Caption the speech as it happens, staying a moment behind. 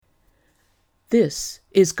This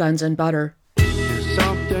is Guns and Butter. There's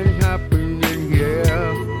something happening here.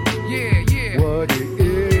 Yeah, yeah. What it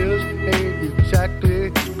is ain't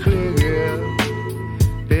exactly clear.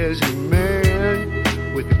 There's a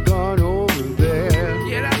man with a gun over there.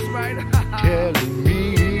 Yeah, that's right. Telling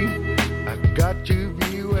me I got to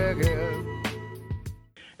beware.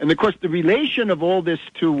 And of course, the relation of all this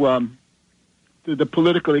to the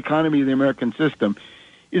political economy of the American system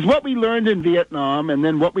is what we learned in Vietnam, and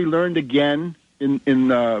then what we learned again in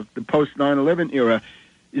the post 9/11 era,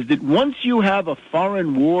 is that once you have a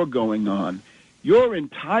foreign war going on, your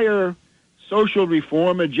entire social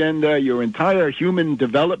reform agenda, your entire human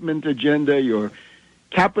development agenda, your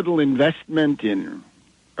capital investment in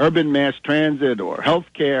urban mass transit or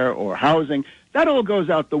healthcare or housing, that all goes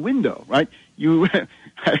out the window, right? You,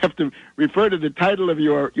 I have to refer to the title of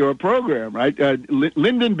your program, right?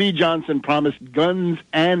 Lyndon B. Johnson promised guns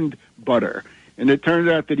and butter, and it turned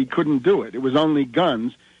out that he couldn't do it. It was only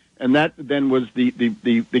guns, and that then was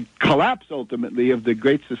the collapse, ultimately, of the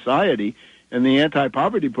Great Society and the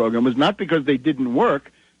anti-poverty program was not because they didn't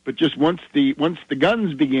work, but just once the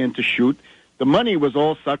guns began to shoot, the money was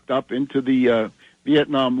all sucked up into the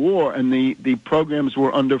Vietnam War, and the programs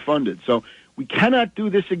were underfunded. So we cannot do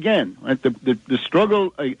this again. Right? The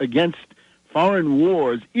struggle against foreign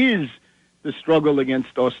wars is the struggle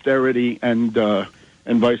against austerity and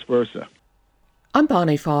vice versa. I'm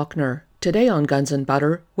Bonnie Faulkner. Today on Guns and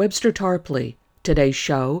Butter, Webster Tarpley. Today's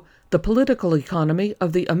show, The Political Economy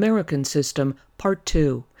of the American System, Part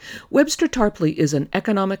 2. Webster Tarpley is an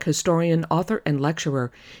economic historian, author, and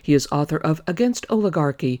lecturer. He is author of Against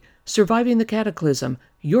Oligarchy, Surviving the Cataclysm,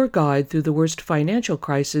 Your Guide Through the Worst Financial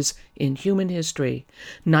Crisis in Human History,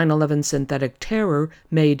 9/11 Synthetic Terror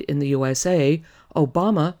Made in the USA,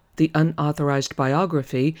 Obama, The Unauthorized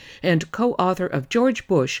Biography, and co-author of George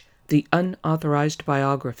Bush, The Unauthorized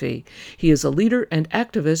Biography. He is a leader and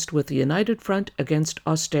activist with the United Front Against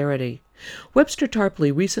Austerity. Webster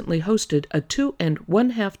Tarpley recently hosted a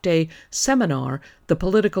 2.5-day seminar, The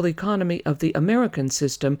Political Economy of the American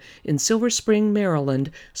System, in Silver Spring, Maryland,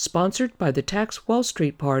 sponsored by the Tax Wall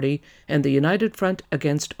Street Party and the United Front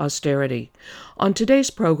Against Austerity. On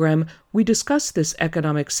today's program, we discuss this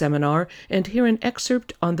economic seminar and hear an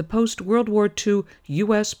excerpt on the post-World War II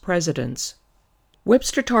U.S. presidents.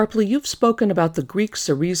 Webster Tarpley, you've spoken about the Greek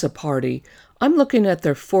Syriza Party. I'm looking at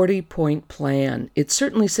their 40-point plan. It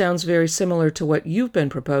certainly sounds very similar to what you've been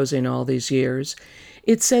proposing all these years.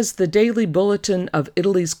 It says the Daily Bulletin of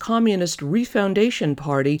Italy's Communist Refoundation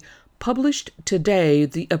Party published today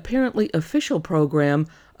the apparently official program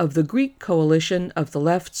of the Greek coalition of the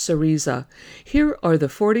left Syriza. Here are the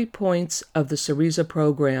 40 points of the Syriza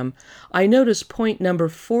program. I notice point number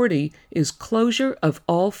 40 is closure of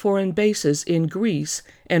all foreign bases in Greece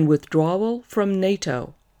and withdrawal from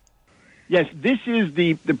NATO. Yes, this is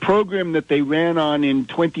the program that they ran on in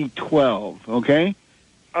 2012, okay?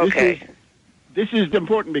 Okay. This is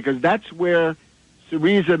important because that's where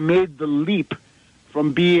Syriza made the leap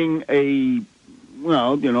from being a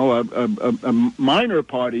minor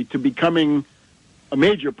party to becoming a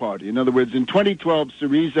major party. In other words, in 2012,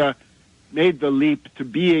 Syriza made the leap to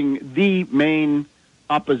being the main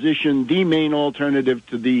opposition, the main alternative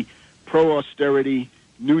to the pro-austerity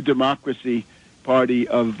New Democracy Party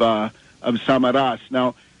of Samaras.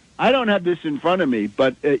 Now, I don't have this in front of me,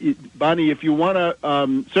 but Bonnie, if you want to,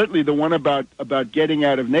 certainly the one about getting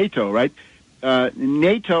out of NATO, right?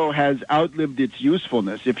 NATO has outlived its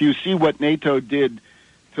usefulness. If you see what NATO did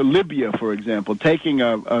to Libya, for example, taking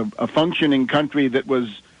a functioning country that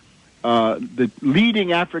was the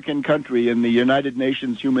leading African country in the United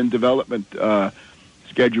Nations Human Development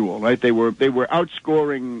schedule, right? They were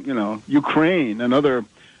outscoring, Ukraine and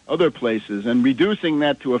other places, and reducing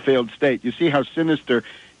that to a failed state. You see how sinister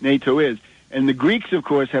NATO is. And the Greeks, of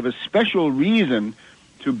course, have a special reason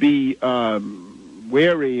to be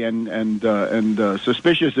wary and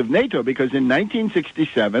suspicious of NATO, because in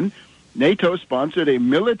 1967, NATO sponsored a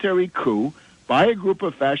military coup by a group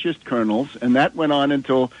of fascist colonels, and that went on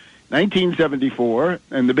until 1974.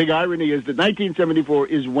 And the big irony is that 1974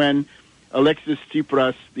 is when Alexis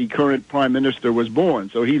Tsipras, the current prime minister, was born.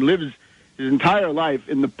 So he lives his entire life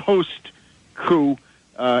in the post-coup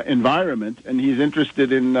environment, and he's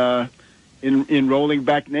interested in rolling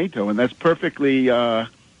back NATO, and that's perfectly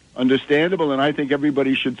understandable, and I think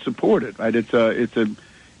everybody should support it. Right? It's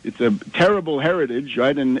a terrible heritage,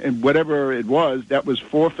 right? And whatever it was, that was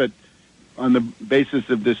forfeit on the basis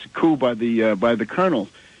of this coup by the colonels.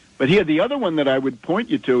 But here, the other one that I would point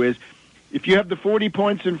you to is, if you have the 40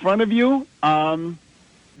 points in front of you,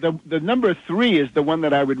 the number 3 is the one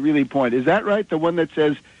that I would really point. Is that right? The one that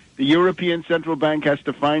says the European Central Bank has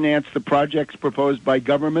to finance the projects proposed by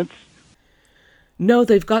governments? No,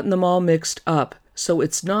 they've gotten them all mixed up. So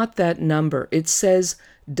it's not that number. It says,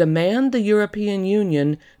 demand the European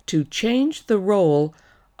Union to change the role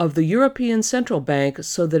of the European Central Bank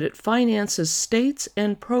so that it finances states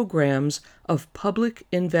and programs of public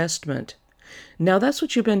investment. Now, that's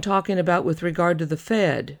what you've been talking about with regard to the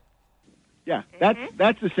Fed. Yeah,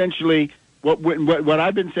 that's essentially what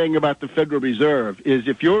I've been saying about the Federal Reserve is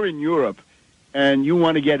if you're in Europe and you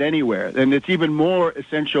want to get anywhere, and it's even more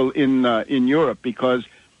essential in Europe because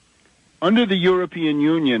under the European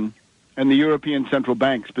Union and the European Central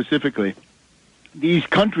Bank specifically, these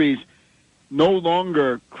countries no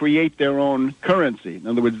longer create their own currency. In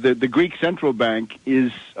other words, the Greek Central Bank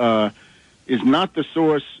is not the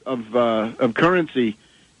source of currency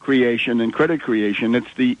creation and credit creation.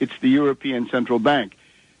 It's the European Central Bank,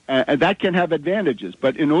 and that can have advantages.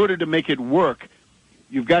 But in order to make it work,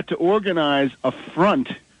 you've got to organize a front.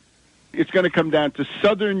 It's going to come down to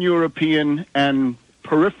Southern European and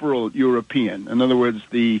peripheral European. In other words,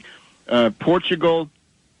 the Portugal,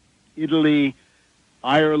 Italy,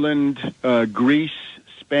 Ireland, Greece,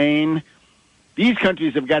 Spain. These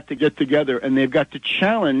countries have got to get together, and they've got to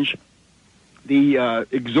challenge the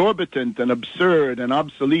exorbitant and absurd and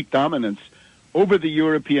obsolete dominance over the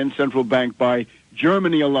European Central Bank by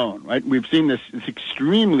Germany alone, right? We've seen this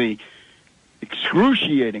extremely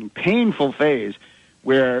excruciating, painful phase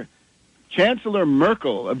where Chancellor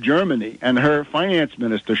Merkel of Germany and her finance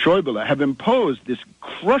minister, Schäuble, have imposed this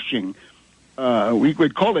crushing, we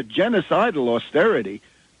would call it genocidal austerity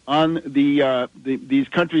on these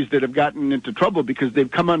countries that have gotten into trouble because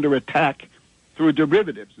they've come under attack through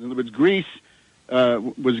derivatives. In other words, Greece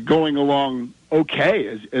was going along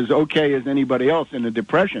okay, as okay as anybody else in a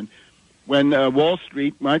depression. When Wall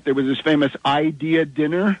Street, right, there was this famous idea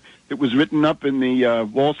dinner that was written up in the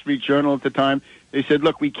Wall Street Journal at the time. They said,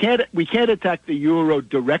 look, we can't attack the euro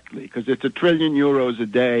directly because it's €1 trillion a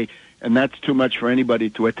day, and that's too much for anybody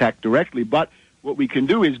to attack directly. But what we can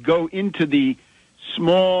do is go into the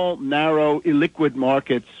small, narrow, illiquid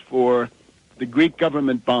markets for the Greek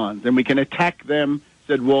government bonds, and we can attack them,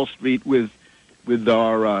 said Wall Street, with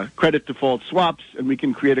our credit default swaps, and we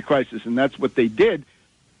can create a crisis. And that's what they did.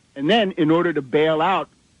 And then in order to bail out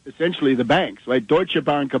essentially the banks, right, Deutsche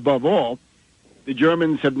Bank above all, the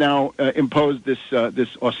Germans have now imposed this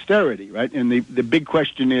austerity, right? And the big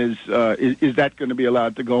question is that going to be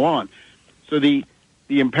allowed to go on? So the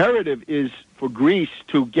imperative is for Greece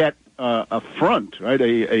to get a front, right,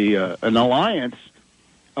 an alliance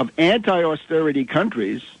of anti-austerity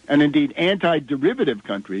countries and indeed anti-derivative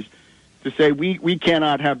countries to say we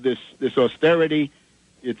cannot have this austerity.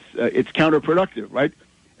 It's counterproductive, right?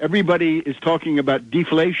 Everybody is talking about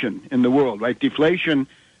deflation in the world, right? Deflation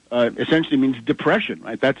essentially means depression,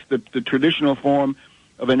 right? That's the traditional form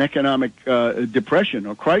of an economic depression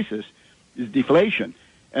or crisis is deflation.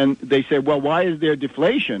 And they say, well, why is there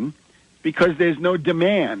deflation? Because there's no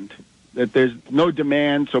demand. That there's no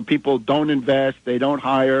demand, so people don't invest, they don't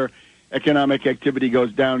hire, economic activity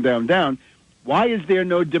goes down, down, down. Why is there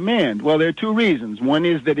no demand? Well, there are two reasons. One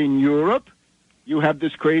is that in Europe, you have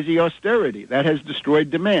this crazy austerity. That has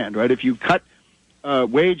destroyed demand, right? If you cut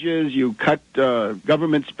wages, you cut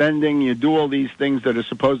government spending, you do all these things that are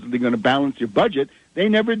supposedly going to balance your budget, they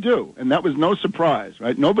never do. And that was no surprise,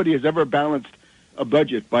 right? Nobody has ever balanced a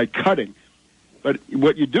budget by cutting. But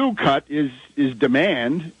what you do cut is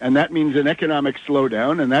demand, and that means an economic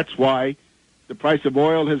slowdown, and that's why the price of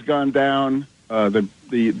oil has gone down, the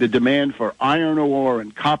demand for iron ore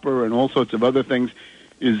and copper and all sorts of other things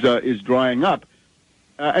is drying up.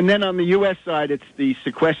 And then on the U.S. side, it's the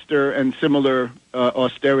sequester and similar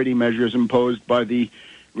austerity measures imposed by the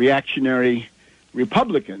reactionary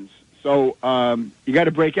Republicans. So you got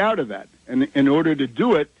to break out of that. And in order to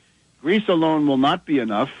do it, Greece alone will not be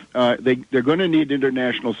enough. They're going to need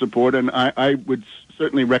international support, and I would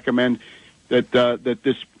certainly recommend that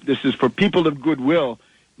this is for people of goodwill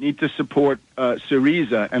need to support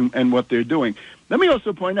Syriza and what they're doing. Let me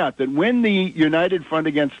also point out that when the United Front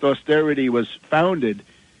Against Austerity was founded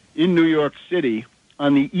in New York City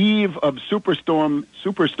on the eve of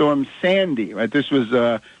Superstorm Sandy, right? This was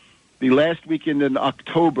the last weekend in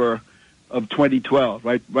October of 2012,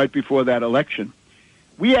 right before that election.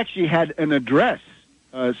 We actually had an address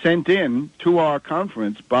sent in to our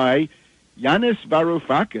conference by Yanis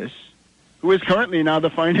Varoufakis, who is currently now the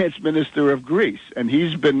finance minister of Greece, and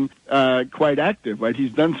he's been quite active, right?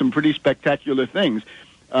 He's done some pretty spectacular things.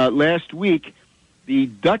 Last week, the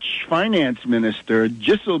Dutch finance minister,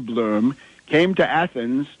 Dijsselbloem, came to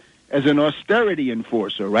Athens as an austerity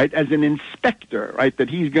enforcer, right, as an inspector, right, that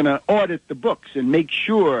he's going to audit the books and make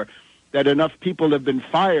sure that enough people have been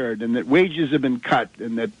fired and that wages have been cut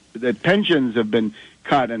and that pensions have been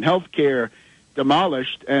cut and health care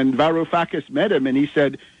demolished. And Varoufakis met him and he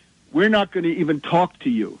said, we're not going to even talk to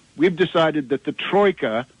you. We've decided that the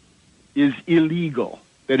Troika is illegal,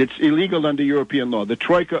 that it's illegal under European law. The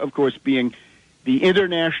Troika, of course, being the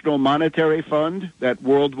International Monetary Fund, that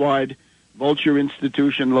worldwide vulture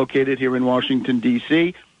institution located here in Washington,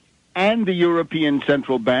 D.C., and the European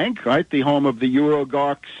Central Bank, right, the home of the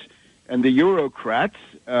Eurogarchs and the Eurocrats,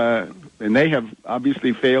 and they have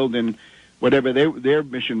obviously failed in whatever their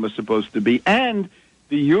mission was supposed to be, and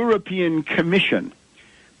the European Commission,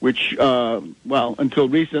 which, until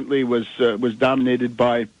recently was dominated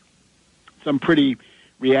by some pretty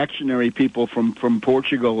reactionary people from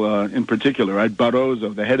Portugal in particular, right?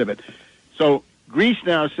 Barroso, the head of it. So Greece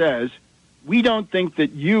now says, we don't think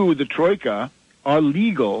that you, the Troika, are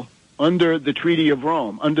legal under the Treaty of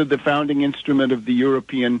Rome, under the founding instrument of the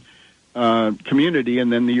European community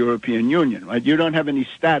and then the European Union, right? You don't have any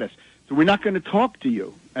status. So we're not going to talk to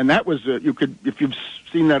you. And that was, if you've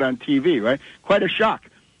seen that on TV, right? Quite a shock.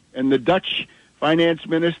 And the Dutch finance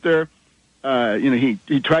minister,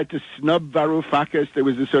 he tried to snub Varoufakis. There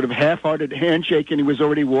was a sort of half-hearted handshake, and he was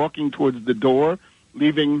already walking towards the door,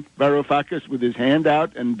 leaving Varoufakis with his hand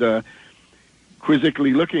out and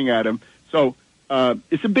quizzically looking at him. So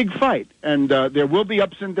it's a big fight, and there will be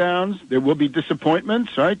ups and downs. There will be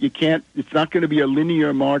disappointments, right? It's not going to be a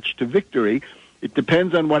linear march to victory. It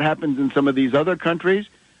depends on what happens in some of these other countries.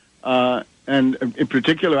 And in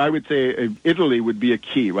particular, I would say Italy would be a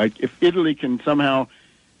key, right? If Italy can somehow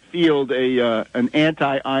field an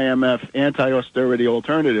anti-IMF, anti-austerity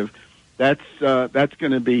alternative, that's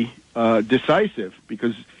going to be decisive,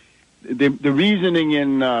 because the reasoning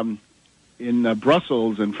in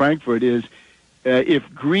Brussels and Frankfurt is if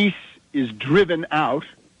Greece is driven out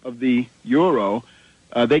of the euro,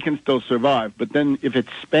 they can still survive. But then if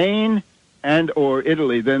it's Spain and or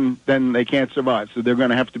Italy, then they can't survive. So they're going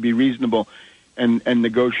to have to be reasonable and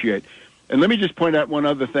negotiate. And let me just point out one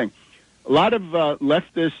other thing. A lot of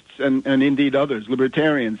leftists and indeed others,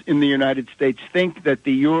 libertarians in the United States, think that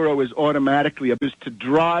the euro is automatically to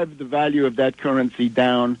drive the value of that currency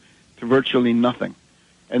down to virtually nothing.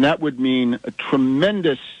 And that would mean a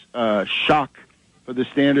tremendous shock for the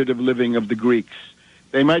standard of living of the Greeks.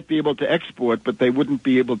 They might be able to export, but they wouldn't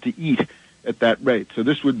be able to eat at that rate. So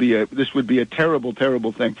this would be a terrible,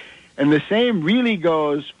 terrible thing. And the same really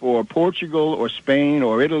goes for Portugal or Spain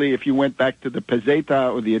or Italy. If you went back to the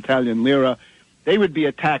peseta or the Italian lira, they would be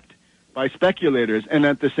attacked by speculators. And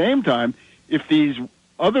at the same time, if these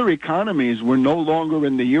other economies were no longer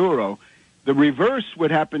in the euro, the reverse would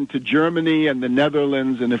happen to Germany and the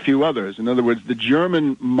Netherlands and a few others. In other words, the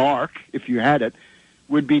German mark, if you had it,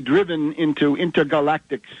 would be driven into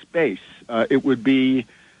intergalactic space. It would be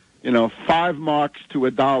 5 marks to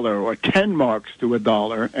 $1 or 10 marks to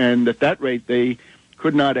 $1, and at that rate they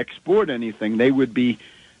could not export anything. They would be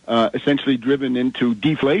essentially driven into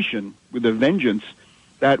deflation with a vengeance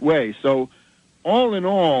that way. So all in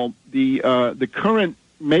all, the current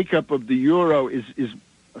makeup of the euro is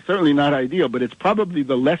certainly not ideal, but it's probably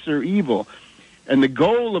the lesser evil. And the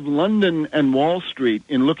goal of London and Wall Street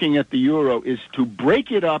in looking at the euro is to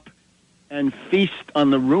break it up and feast on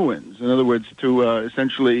the ruins. In other words, to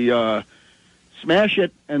essentially smash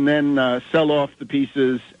it and then sell off the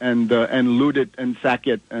pieces and loot it and sack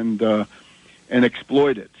it and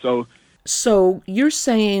exploit it. So you're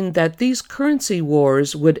saying that these currency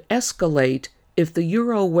wars would escalate if the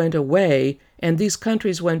euro went away and these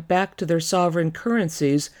countries went back to their sovereign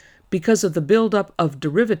currencies because of the buildup of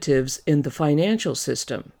derivatives in the financial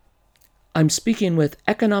system. I'm speaking with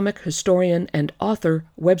economic historian and author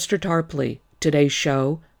Webster Tarpley. Today's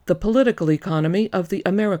show, The Political Economy of the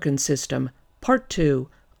American System, Part 2.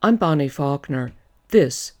 I'm Bonnie Faulkner.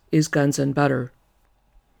 This is Guns and Butter.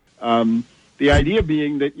 The idea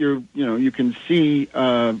being that you can see,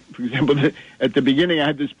 for example, at the beginning I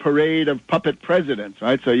had this parade of puppet presidents,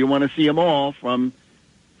 right? So you want to see them all, from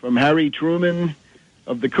Harry Truman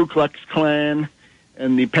of the Ku Klux Klan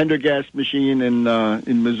and the Pendergast machine in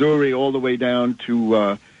Missouri, all the way down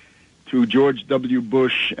to George W.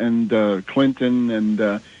 Bush and Clinton and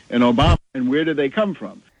Obama. And where do they come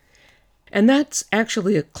from? And that's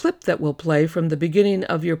actually a clip that we'll play from the beginning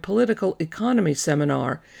of your political economy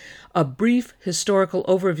seminar, a brief historical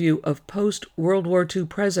overview of post-World War II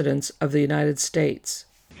presidents of the United States.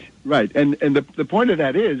 Right. And the point of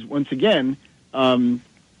that is, once again,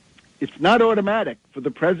 it's not automatic for the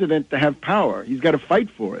president to have power. He's got to fight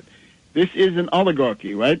for it. This is an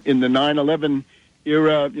oligarchy, right? In the 9/11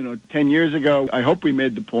 era, 10 years ago, I hope we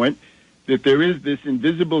made the point that there is this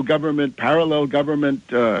invisible government, parallel government,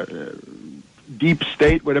 deep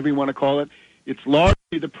state, whatever you want to call it. It's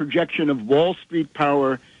largely the projection of Wall Street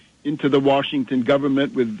power into the Washington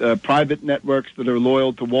government with private networks that are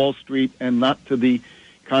loyal to Wall Street and not to the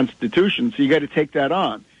Constitution. So you got to take that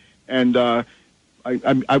on. And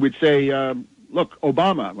I would say, look,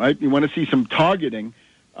 Obama, right? You want to see some targeting.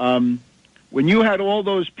 When you had all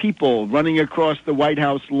those people running across the White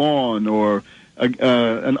House lawn, or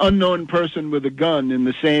an unknown person with a gun in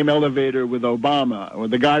the same elevator with Obama, or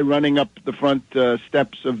the guy running up the front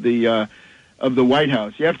steps of the White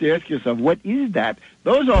House, you have to ask yourself, what is that?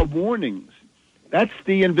 Those are warnings. That's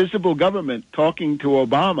the invisible government talking to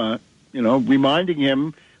Obama, reminding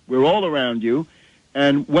him, we're all around you.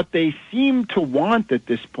 And what they seem to want at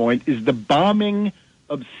this point is the bombing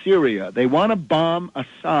of Syria. They want to bomb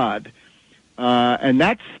Assad. And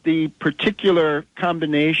that's the particular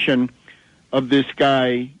combination of this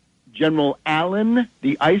guy, General Allen,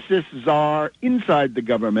 the ISIS czar inside the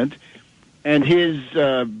government, and his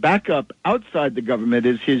backup outside the government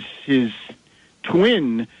is his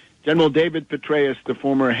twin, General David Petraeus, the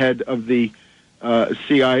former head of the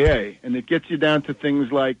CIA. And it gets you down to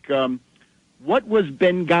things like, what was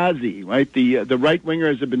Benghazi, right? The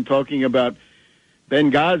right-wingers have been talking about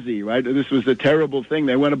Benghazi, right? This was a terrible thing.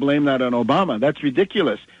 They want to blame that on Obama. That's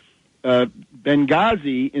ridiculous.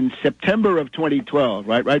 Benghazi in September of 2012,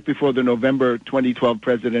 right before the November 2012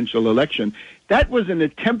 presidential election, that was an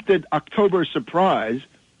attempted October surprise,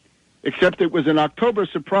 except it was an October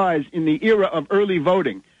surprise in the era of early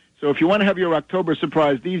voting. So if you want to have your October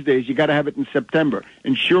surprise these days, you got to have it in September.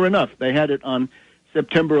 And sure enough, they had it on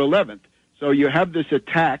September 11th. So you have this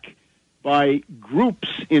attack by groups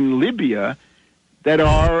in Libya that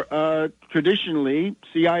are traditionally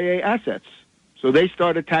CIA assets. So they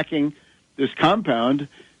start attacking this compound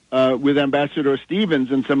with Ambassador Stevens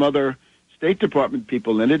and some other State Department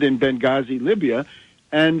people in it in Benghazi, Libya.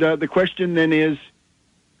 And the question then is,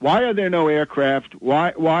 why are there no aircraft?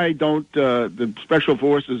 Why don't the special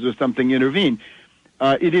forces or something intervene?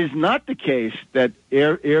 It is not the case that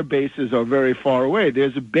air bases are very far away.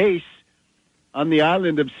 There's a base on the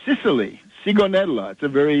island of Sicily, Sigonella. It's a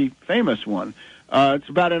very famous one. It's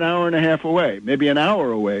about an hour and a half away, maybe an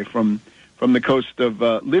hour away from the coast of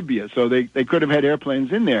Libya. So they could have had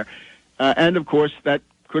airplanes in there. And, of course, that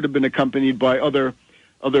could have been accompanied by other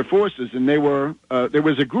forces. And there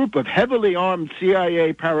was a group of heavily armed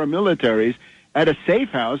CIA paramilitaries at a safe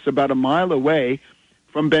house about a mile away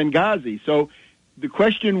from Benghazi. So the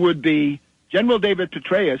question would be, General David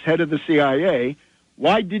Petraeus, head of the CIA,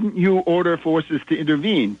 why didn't you order forces to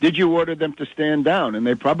intervene? Did you order them to stand down? And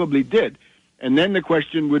they probably did. And then the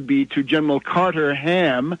question would be to General Carter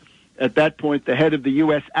Ham, at that point the head of the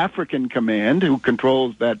U.S. African Command, who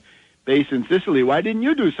controls that base in Sicily. Why didn't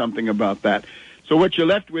you do something about that? So what you're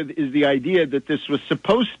left with is the idea that this was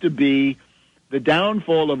supposed to be the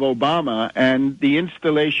downfall of Obama and the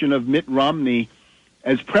installation of Mitt Romney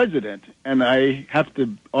as president. And I have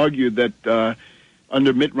to argue that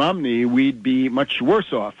under Mitt Romney, we'd be much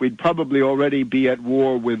worse off. We'd probably already be at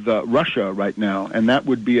war with Russia right now, and that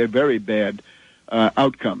would be a very bad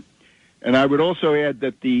outcome. And I would also add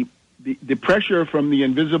that the pressure from the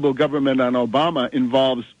invisible government on Obama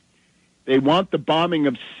involves, they want the bombing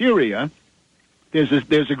of Syria. There's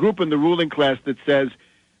a group in the ruling class that says,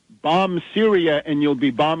 bomb Syria and you'll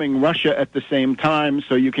be bombing Russia at the same time,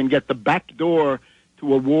 so you can get the back door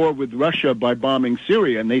to a war with Russia by bombing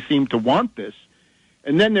Syria, and they seem to want this.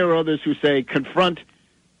 And then there are others who say, confront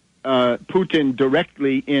Putin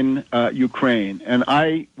directly in Ukraine. And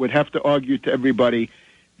I would have to argue to everybody,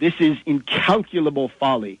 this is incalculable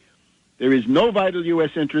folly. There is no vital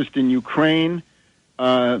U.S. interest in Ukraine.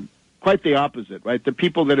 Quite the opposite, right? The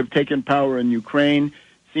people that have taken power in Ukraine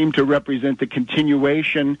seem to represent the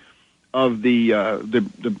continuation of the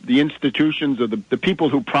institutions of the people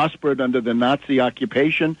who prospered under the Nazi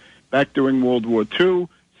occupation back during World War II,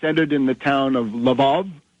 centered in the town of Lvov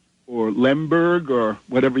or Lemberg or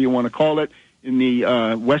whatever you want to call it in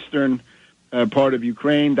the western part of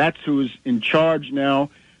Ukraine. That's who's in charge now.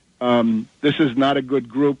 This is not a good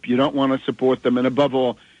group. You don't want to support them. And above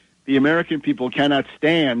all, the American people cannot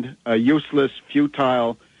stand a useless,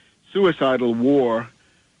 futile, suicidal war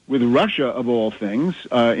with Russia, of all things,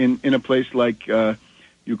 in a place like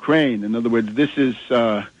Ukraine. In other words, this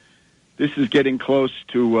is getting close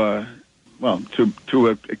to a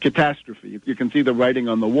catastrophe. You can see the writing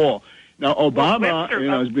on the wall. Now, Obama,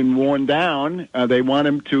 has been worn down. They want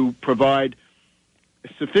him to provide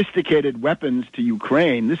sophisticated weapons to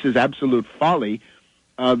Ukraine. This is absolute folly.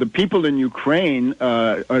 the people in Ukraine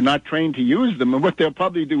are not trained to use them, and what they'll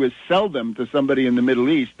probably do is sell them to somebody in the Middle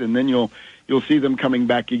East, and then you'll see them coming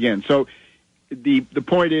back again. So the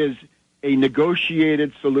point is, a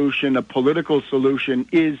negotiated solution, a political solution,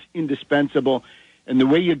 is indispensable, and the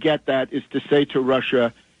way you get that is to say to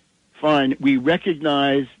Russia, fine, we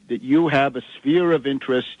recognize that you have a sphere of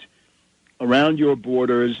interest around your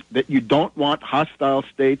borders, that you don't want hostile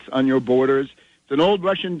states on your borders. It's an old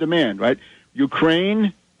Russian demand, right?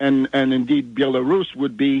 Ukraine and indeed Belarus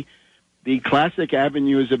would be the classic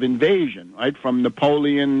avenues of invasion, right? From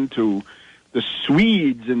Napoleon to the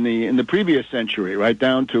Swedes in the previous century, right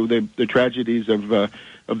down to the tragedies of the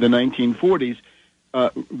 1940s.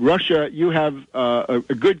 Russia, you have a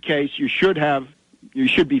good case. You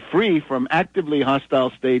should be free from actively hostile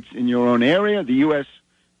states in your own area. The U.S.,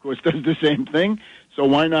 of course, does the same thing. So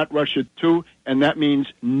why not Russia too? And that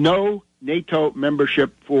means no NATO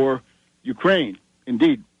membership for Ukraine.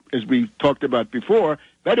 Indeed, as we talked about before,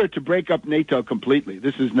 better to break up NATO completely.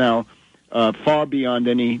 This is now far beyond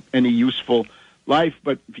any useful life.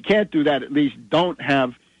 But if you can't do that, at least don't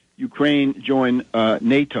have Ukraine join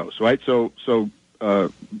NATO, right? So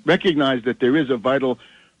recognize that there is a vital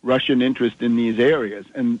Russian interest in these areas.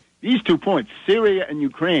 And these 2 points, Syria and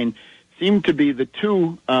Ukraine, seem to be the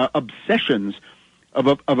two obsessions of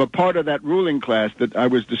a part of that ruling class that I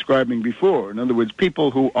was describing before. In other words,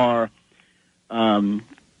 people who are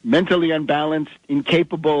mentally unbalanced,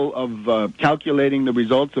 incapable of calculating the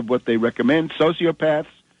results of what they recommend, sociopaths,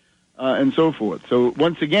 and so forth. So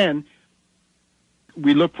once again,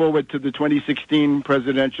 we look forward to the 2016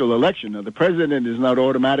 presidential election. Now, the president is not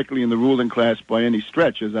automatically in the ruling class by any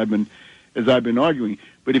stretch, as I've been arguing.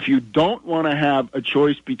 But if you don't want to have a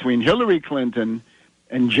choice between Hillary Clinton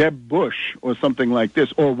and Jeb Bush or something like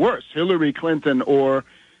this, or worse, Hillary Clinton or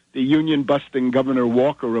the union-busting Governor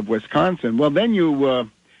Walker of Wisconsin, well, then you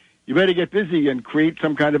better get busy and create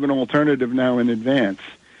some kind of an alternative now in advance.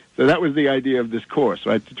 So that was the idea of this course,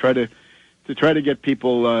 right? To try to get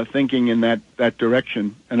people thinking in that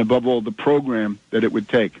direction, and above all, the program that it would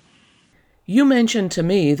take. You mentioned to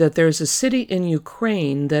me that there's a city in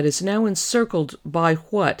Ukraine that is now encircled by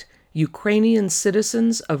what? Ukrainian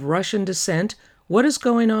citizens of Russian descent? What is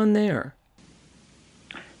going on there?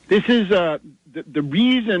 This is the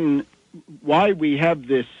reason why we have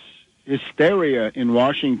this hysteria in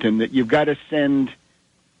Washington that you've got to send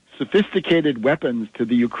sophisticated weapons to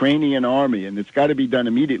the Ukrainian army, and it's got to be done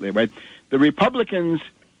immediately, right? The Republicans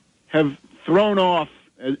have thrown off,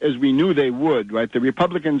 as we knew they would, right? The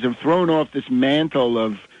Republicans have thrown off this mantle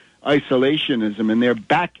of isolationism, and they're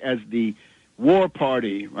back as the war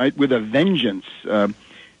party, right, with a vengeance. The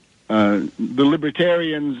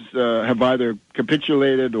Libertarians have either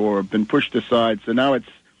capitulated or been pushed aside, so now it's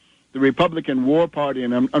the Republican war party,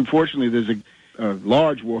 and unfortunately there's a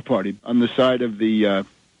large war party on the side of the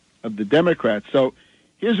Democrats. So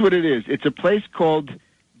here's what it is. It's a place called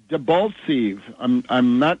Debaltseve.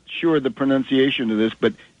 I'm not sure the pronunciation of this,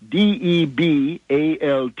 but Debaltseve.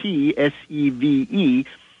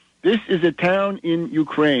 This is a town in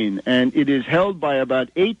Ukraine, and it is held by about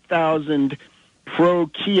 8,000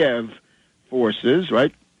 pro-Kiev forces,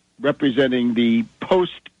 right, representing the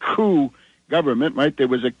post-coup government, right? There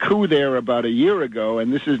was a coup there about a year ago,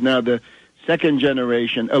 and this is now the second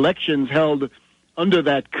generation. Elections held under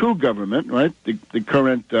that coup government, right, the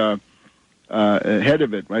current head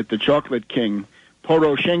of it, right, the chocolate king,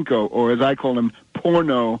 Poroshenko, or as I call him,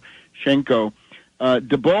 Pornoshenko.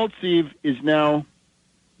 Debaltseve is now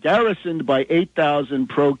garrisoned by 8,000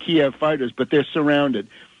 pro-Kiev fighters, but they're surrounded.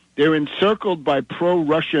 They're encircled by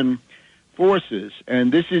pro-Russian forces,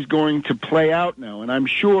 and this is going to play out now. And I'm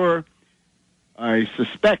sure, I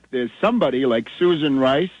suspect there's somebody like Susan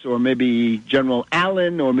Rice or maybe General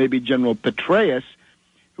Allen or maybe General Petraeus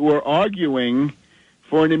who are arguing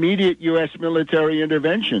for an immediate U.S. military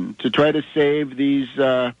intervention to try to save these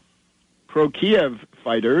pro-Kiev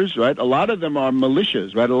fighters, right? A lot of them are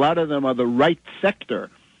militias, right? A lot of them are the right sector.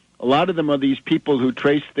 A lot of them are these people who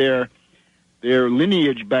trace their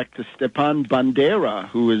lineage back to Stepan Bandera,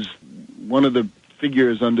 who is one of the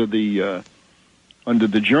figures under the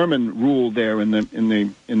German rule there in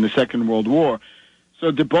the Second World War.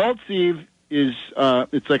 So Debaltseve is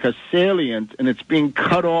it's like a salient, and it's being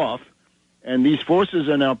cut off, and these forces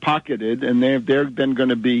are now pocketed, and they're then going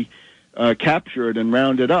to be captured and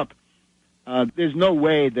rounded up. There's no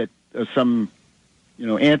way that some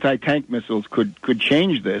anti-tank missiles could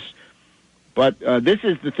change this. But this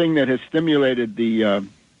is the thing that has stimulated the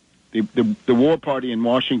war party in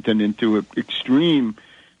Washington into extreme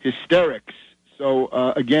hysterics. So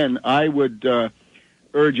again, I would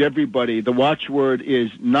urge everybody, the watchword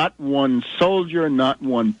is not one soldier, not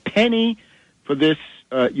one penny for this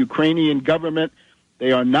Ukrainian government.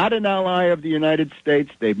 They are not an ally of the United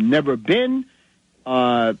States. They've never been.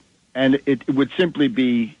 And it would simply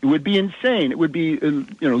be, it would be insane. It would be,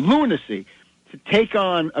 lunacy to take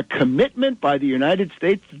on a commitment by the United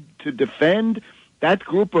States to defend that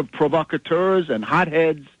group of provocateurs and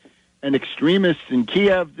hotheads and extremists in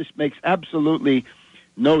Kiev. This makes absolutely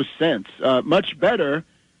no sense. Much better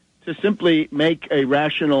to simply make a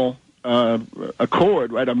rational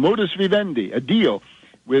accord, right? A modus vivendi, a deal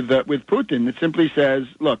with Putin that simply says,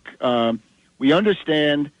 look, we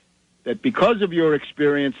understand that because of your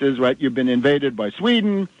experiences, right, you've been invaded by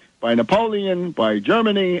Sweden, by Napoleon, by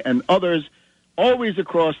Germany, and others, always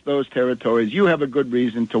across those territories. You have a good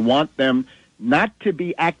reason to want them not to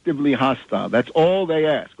be actively hostile. That's all they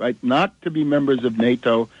ask, right? Not to be members of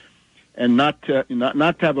NATO, and not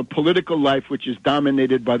to have a political life which is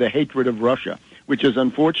dominated by the hatred of Russia, which is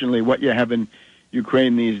unfortunately what you have in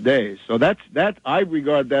Ukraine these days. So that I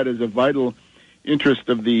regard that as a vital interest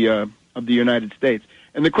of the United States.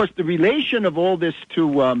 And of course, the relation of all this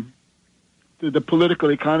to the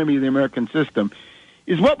political economy of the American system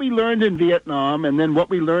is what we learned in Vietnam, and then what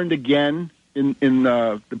we learned again in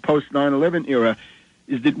the post 9/11 era,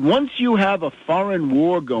 is that once you have a foreign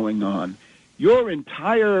war going on, your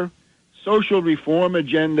entire social reform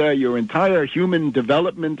agenda, your entire human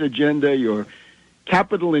development agenda, your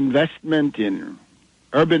capital investment in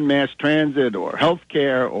urban mass transit or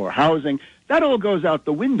healthcare or housing, that all goes out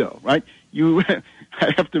the window, right?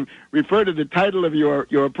 I have to refer to the title of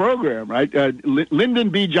your program, right? Lyndon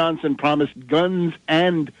B. Johnson promised guns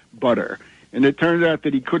and butter, and it turned out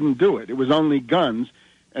that he couldn't do it. It was only guns,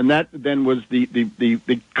 and that then was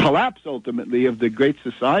the collapse, ultimately, of the Great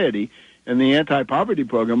Society and the anti-poverty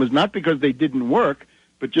program. Was not because they didn't work,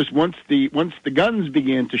 but just once the guns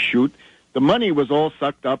began to shoot, the money was all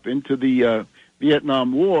sucked up into the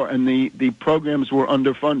Vietnam War, and the programs were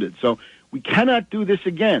underfunded. So we cannot do this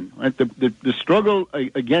again. Right? The struggle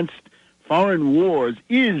against foreign wars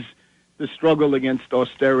is the struggle against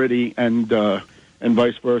austerity and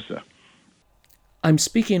vice versa. I'm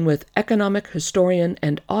speaking with economic historian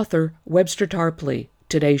and author Webster Tarpley.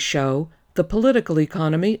 Today's show, The Political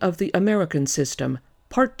Economy of the American System,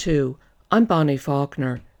 Part 2. I'm Bonnie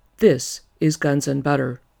Faulkner. This is Guns and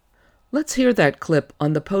Butter. Let's hear that clip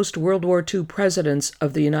on the post-World War II presidents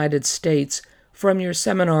of the United States from your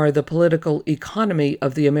seminar, The Political Economy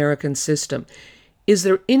of the American System. Is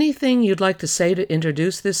there anything you'd like to say to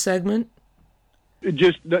introduce this segment?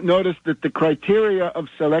 Just notice that the criteria of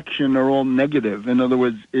selection are all negative. In other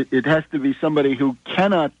words, it has to be somebody who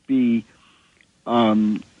cannot be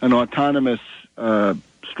an autonomous,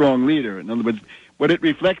 strong leader. In other words, what it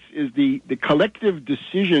reflects is the collective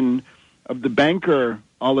decision of the banker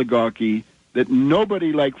oligarchy that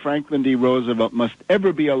nobody like Franklin D. Roosevelt must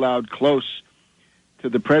ever be allowed close to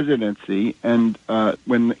the presidency. And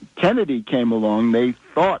when Kennedy came along, they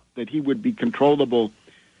thought that he would be controllable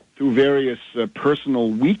through various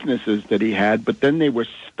personal weaknesses that he had, but then they were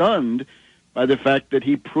stunned by the fact that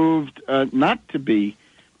he proved not to be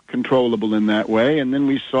controllable in that way, and then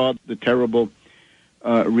we saw the terrible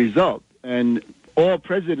result. And all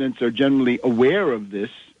presidents are generally aware of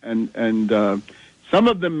this, and some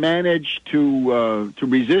of them manage to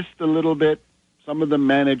resist a little bit. Some of them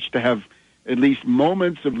manage to have at least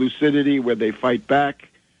moments of lucidity where they fight back.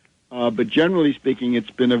 But generally speaking,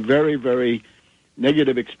 it's been a very, very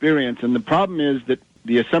negative experience. And the problem is that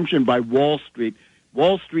the assumption by Wall Street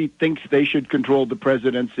thinks they should control the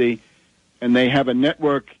presidency, and they have a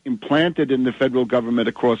network implanted in the federal government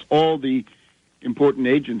across all the important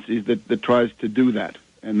agencies that tries to do that.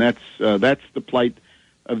 And that's the plight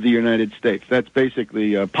of the United States. That's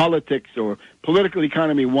basically politics or political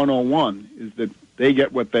economy 101, is that they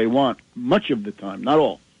get what they want much of the time, not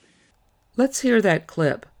all. Let's hear that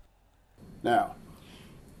clip. Now,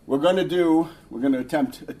 we're going to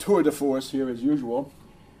attempt a tour de force here as usual.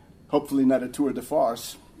 Hopefully not a tour de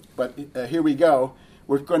farce, but here we go.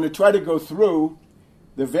 We're going to try to go through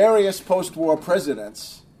the various post-war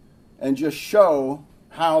presidents and just show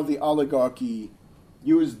how the oligarchy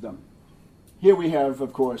used them. Here we have,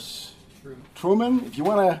 of course, Truman. If you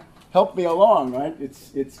want to help me along, right?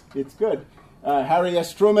 It's good. Harry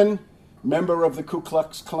S. Truman, member of the Ku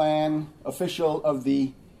Klux Klan, official of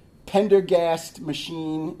the Pendergast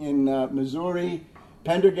machine in Missouri.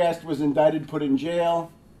 Pendergast was indicted, put in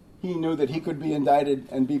jail. He knew that he could be indicted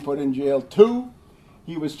and be put in jail too.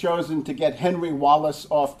 He was chosen to get Henry Wallace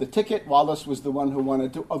off the ticket. Wallace was the one who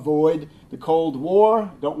wanted to avoid the Cold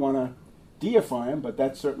War. Don't want to deify him, but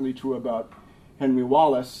that's certainly true about Henry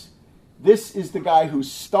Wallace. This is the guy who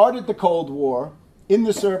started the Cold War in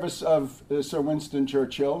the service of Sir Winston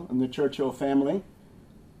Churchill and the Churchill family.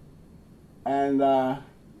 And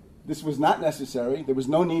this was not necessary. There was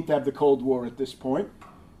no need to have the Cold War at this point.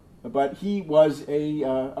 But he was a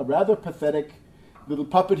rather pathetic little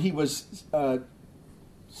puppet. He was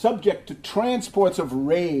subject to transports of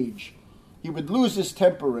rage. He would lose his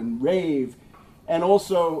temper and rave. And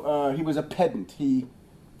also, he was a pedant. If you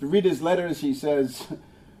read his letters, he says,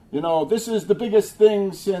 this is the biggest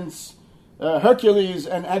thing since Hercules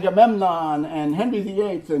and Agamemnon and Henry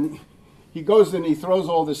VIII. And he goes and he throws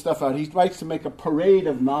all this stuff out. He likes to make a parade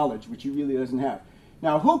of knowledge, which he really doesn't have.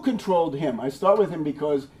 Now, who controlled him? I start with him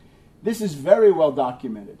because this is very well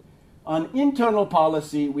documented. On internal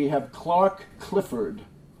policy, we have Clark Clifford,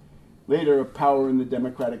 later a power in the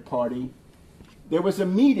Democratic Party. There was a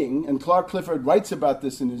meeting, and Clark Clifford writes about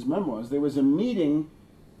this in his memoirs. There was a meeting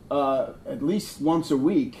at least once a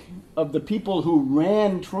week of the people who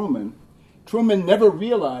ran Truman. Truman never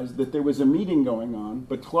realized that there was a meeting going on,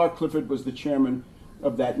 but Clark Clifford was the chairman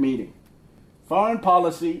of that meeting. Foreign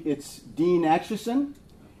policy, it's Dean Acheson.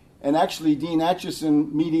 And actually, Dean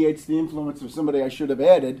Acheson mediates the influence of somebody I should have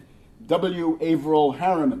added, W. Averill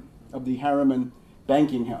Harriman of the Harriman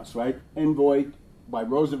banking house, right? Envoy by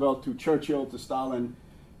Roosevelt to Churchill, to Stalin,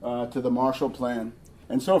 to the Marshall Plan,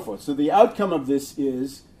 and so forth. So the outcome of this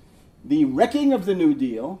is the wrecking of the New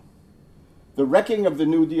Deal,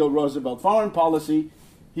 Roosevelt foreign policy.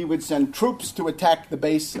 He would send troops to attack the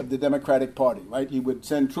base of the Democratic Party, right? He would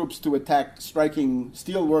send troops to attack striking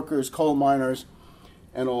steel workers, coal miners,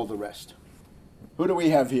 and all the rest. Who do we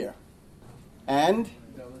have here? And?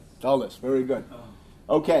 Dulles. Very good.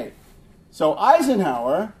 Okay. So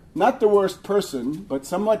Eisenhower, not the worst person, but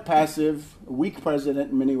somewhat passive, a weak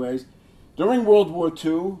president in many ways. During World War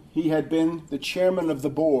II, he had been the chairman of the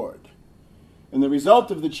board. And the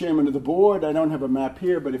result of the chairman of the board, I don't have a map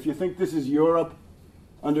here, but if you think this is Europe,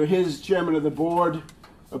 under his chairman of the board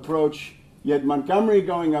approach, you had Montgomery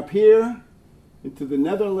going up here into the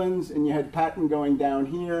Netherlands, and you had Patton going down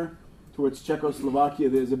here towards Czechoslovakia.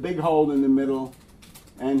 There's a big hole in the middle,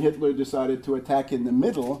 and Hitler decided to attack in the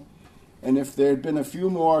middle. And if there had been a few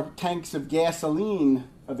more tanks of gasoline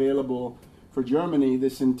available for Germany,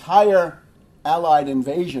 this entire Allied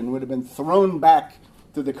invasion would have been thrown back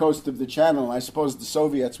to the coast of the Channel. I suppose the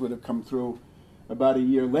Soviets would have come through about a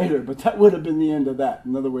year later, but that would have been the end of that.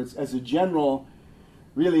 In other words, as a general,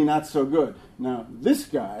 really not so good. Now, this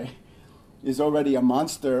guy is already a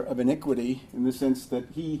monster of iniquity in the sense that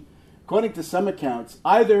he, according to some accounts,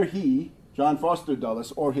 either he, John Foster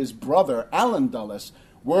Dulles, or his brother, Allen Dulles,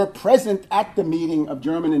 were present at the meeting of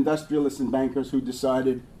German industrialists and bankers who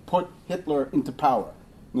decided put Hitler into power.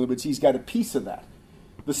 In other words, he's got a piece of that.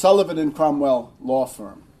 The Sullivan and Cromwell law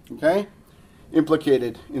firm, okay,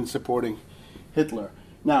 implicated in supporting Hitler.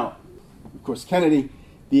 Now, of course, Kennedy,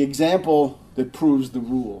 the example that proves the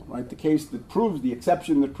rule, right? The case that proves the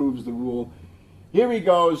exception that proves the rule. Here he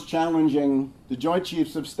goes challenging the Joint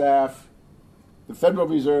Chiefs of Staff, the Federal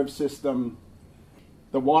Reserve System,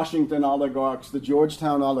 the Washington oligarchs, the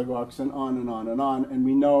Georgetown oligarchs, and on and on and on. And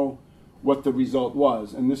we know what the result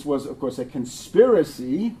was. And this was, of course, a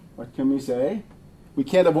conspiracy. What can we say? We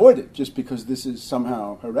can't avoid it just because this is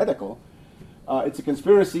somehow heretical. It's a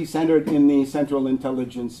conspiracy centered in the Central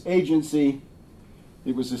Intelligence Agency.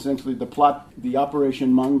 It was essentially the plot, the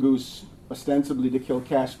Operation Mongoose, ostensibly to kill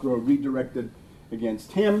Castro, redirected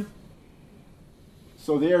against him.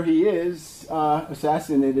 So there he is,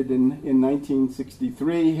 assassinated in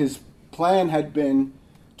 1963. His plan had been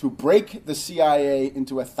to break the CIA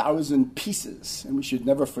into 1,000 pieces, and we should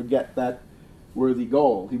never forget that worthy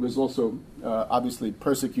goal. He was also obviously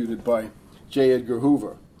persecuted by J. Edgar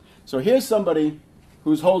Hoover. So here's somebody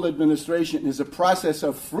whose whole administration is a process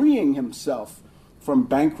of freeing himself from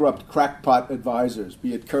bankrupt crackpot advisors,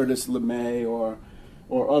 be it Curtis LeMay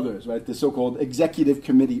or others, right? The so-called Executive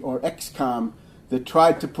Committee, or EXCOM, that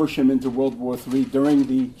tried to push him into World War III during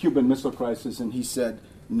the Cuban Missile Crisis, and he said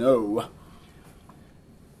no.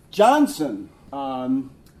 Johnson,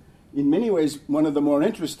 in many ways, one of the more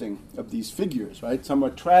interesting of these figures, right?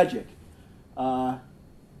 Somewhat tragic.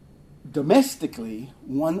 Domestically,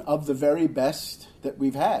 one of the very best that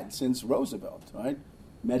we've had since Roosevelt, right?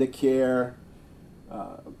 Medicare,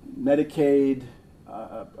 Medicaid,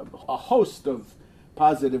 a host of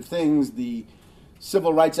positive things, the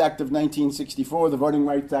Civil Rights Act of 1964, the Voting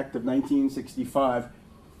Rights Act of 1965.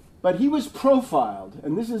 But he was profiled,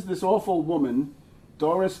 and this is this awful woman,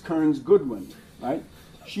 Doris Kearns Goodwin, right?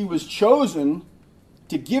 She was chosen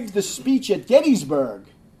to give the speech at Gettysburg,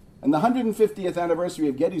 and the 150th anniversary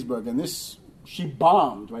of Gettysburg, and this, she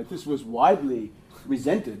bombed, right? This was widely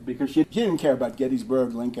resented because she didn't care about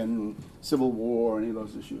Gettysburg, Lincoln, Civil War, any of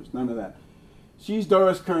those issues. None of that. She's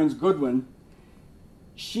Doris Kearns Goodwin.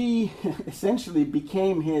 She essentially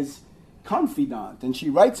became his confidant, and she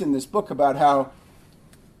writes in this book about how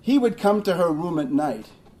he would come to her room at night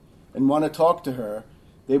and want to talk to her.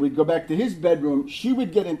 They would go back to his bedroom. She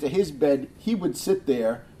would get into his bed. He would sit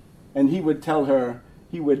there, and he would tell her,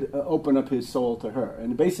 he would open up his soul to her.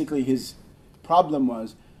 And basically his problem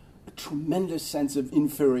was a tremendous sense of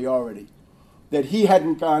inferiority, that he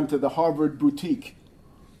hadn't gone to the Harvard boutique.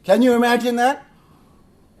 Can you imagine that?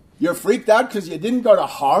 You're freaked out because you didn't go to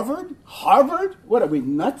Harvard? Harvard? What, are we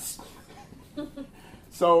nuts?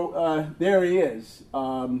 So there he is.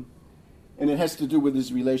 And it has to do with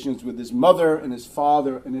his relations with his mother and his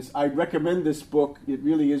father. And I recommend this book. It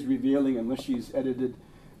really is revealing, unless she's edited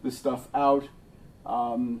the stuff out.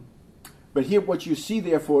 But here what you see,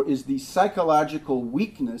 therefore, is the psychological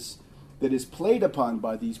weakness that is played upon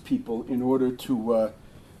by these people in order to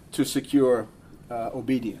secure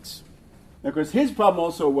obedience. Now, of course, his problem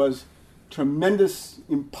also was tremendous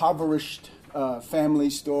impoverished family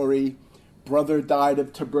story. Brother died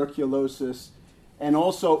of tuberculosis, and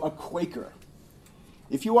also a Quaker.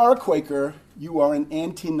 If you are a Quaker, you are an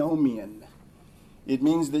antinomian. It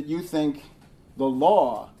means that you think the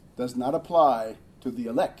law does not apply to the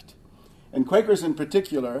elect. And Quakers in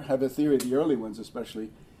particular have a theory, the early ones especially,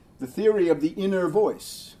 the theory of the inner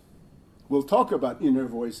voice. We'll talk about inner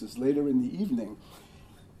voices later in the evening.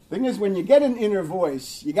 Thing is, when you get an inner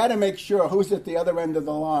voice, you got to make sure who's at the other end of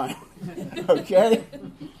the line, okay?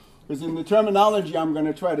 Because in the terminology I'm going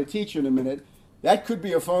to try to teach in a minute, that could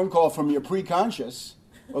be a phone call from your preconscious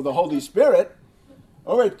or the Holy Spirit,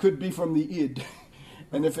 or it could be from the id.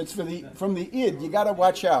 And if it's from the id, you got to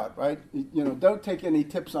watch out, right? You know, don't take any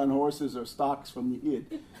tips on horses or stocks from the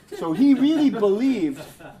id. So he really believed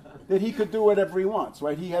that he could do whatever he wants,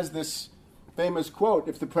 right? He has this famous quote,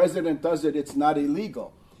 "If the president does it, it's not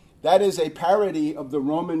illegal." That is a parody of the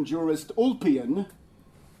Roman jurist Ulpian,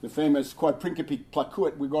 the famous quod principi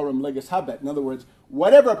placuit vigorum legis habet. In other words,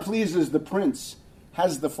 whatever pleases the prince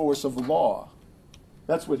has the force of law.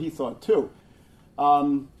 That's what he thought too.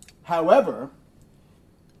 However,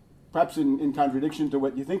 perhaps in contradiction to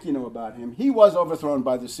what you think you know about him, he was overthrown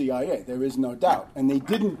by the CIA, there is no doubt. And they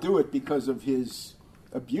didn't do it because of his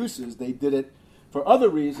abuses. They did it for other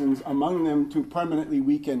reasons, among them to permanently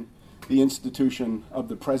weaken the institution of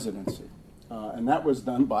the presidency. And that was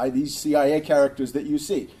done by these CIA characters that you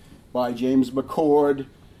see, by James McCord,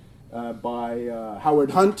 by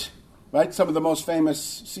Howard Hunt, right? Some of the most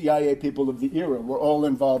famous CIA people of the era were all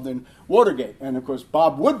involved in Watergate. And of course,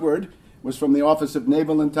 Bob Woodward was from the Office of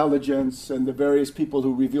Naval Intelligence, and the various people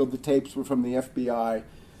who revealed the tapes were from the FBI.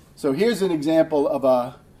 So here's an example of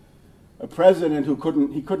a president who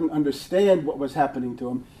couldn't understand what was happening to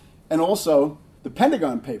him, and also the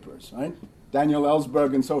Pentagon Papers, right? Daniel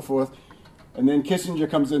Ellsberg and so forth. And then Kissinger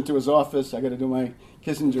comes into his office. I got to do my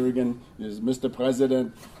Kissinger again. He says, "Mr.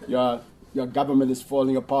 President, your government is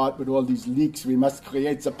falling apart with all these leaks. We must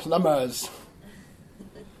create the plumbers."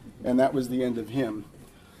 And that was the end of him.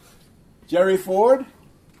 Jerry Ford,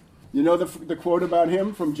 you know the quote about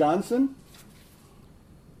him from Johnson?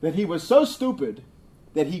 That he was so stupid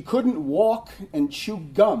that he couldn't walk and chew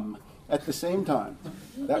gum at the same time.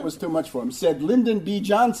 That was too much for him, said Lyndon B.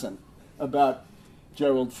 Johnson about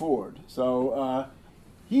Gerald Ford. So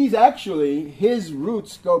he's actually, his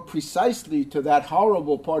roots go precisely to that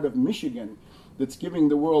horrible part of Michigan that's giving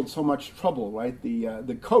the world so much trouble, right?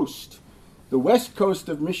 The coast, the west coast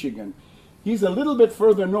of Michigan. He's a little bit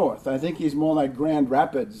further north. I think he's more like Grand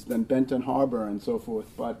Rapids than Benton Harbor and so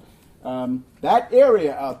forth. But that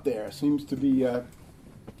area out there seems to be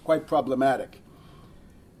quite problematic.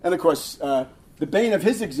 And of course, the bane of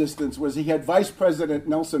his existence was he had Vice President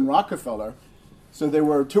Nelson Rockefeller. So there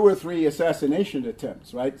were 2 or 3 assassination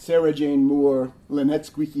attempts, right? Sarah Jane Moore, Lynette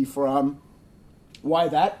Squeaky Fromm. Why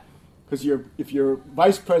that? Because if your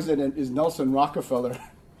vice president is Nelson Rockefeller,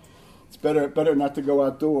 it's better not to go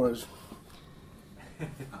outdoors.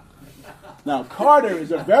 Now, Carter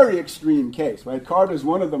is a very extreme case, right? Carter is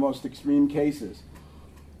one of the most extreme cases.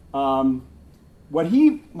 When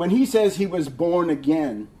he says he was born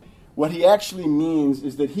again, what he actually means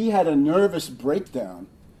is that he had a nervous breakdown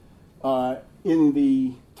in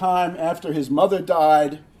the time after his mother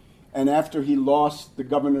died and after he lost the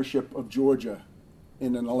governorship of Georgia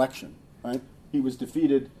in an election, right? He was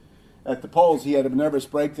defeated at the polls. He had a nervous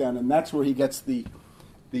breakdown, and that's where he gets the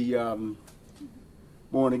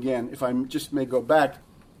born again. If I just may go back,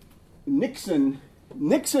 Nixon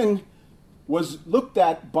was looked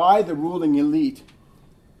at by the ruling elite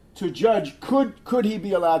to judge could he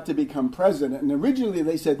be allowed to become president. And originally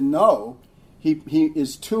they said no, he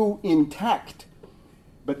is too intact.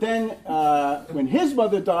 But then when his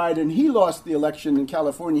mother died and he lost the election in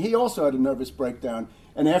California, he also had a nervous breakdown.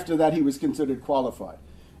 And after that, he was considered qualified.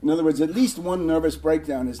 In other words, at least one nervous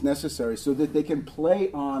breakdown is necessary so that they can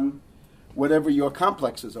play on whatever your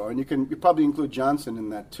complexes are. And you probably include Johnson in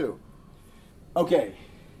that too. Okay,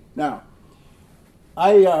 now,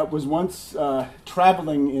 I was once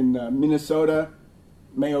traveling in Minnesota,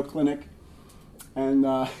 Mayo Clinic,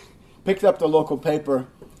 and picked up the local paper.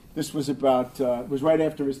 This was it was right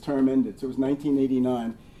after his term ended, so it was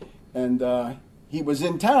 1989. And he was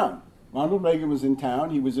in town. Ronald Reagan was in town.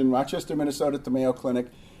 He was in Rochester, Minnesota at the Mayo Clinic.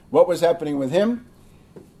 What was happening with him?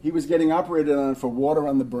 He was getting operated on for water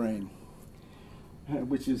on the brain,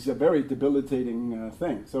 which is a very debilitating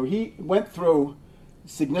thing. So he went through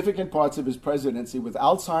significant parts of his presidency with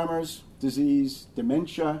Alzheimer's disease,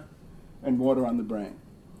 dementia, and water on the brain.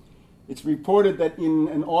 It's reported that in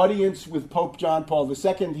an audience with Pope John Paul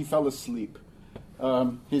II, he fell asleep.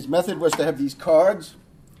 His method was to have these cards.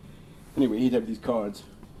 Anyway, he'd have these cards.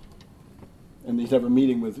 And he'd have a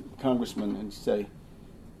meeting with congressmen and say,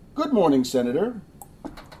 "Good morning, Senator.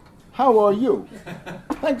 How are you?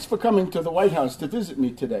 Thanks for coming to the White House to visit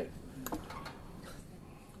me today."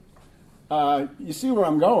 You see where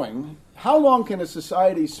I'm going. How long can a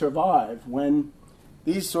society survive when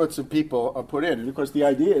these sorts of people are put in? And of course, the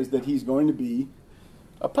idea is that he's going to be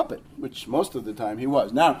a puppet, which most of the time he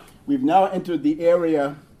was. Now, we've now entered the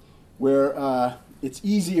area where it's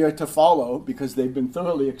easier to follow because they've been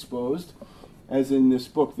thoroughly exposed, as in this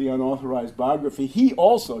book, The Unauthorized Biography. He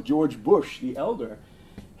also, George Bush, the elder,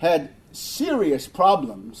 had serious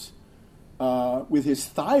problems with his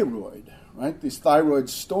thyroid, right? This thyroid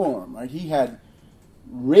storm, right? He had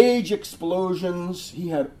rage explosions. He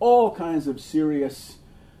had all kinds of serious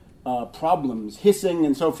problems, hissing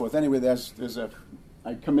and so forth. Anyway,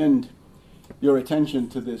 I commend your attention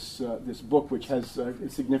to this book, which has a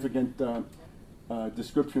significant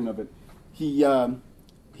description of it.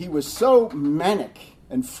 He was so manic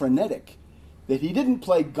and frenetic that he didn't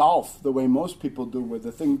play golf the way most people do, where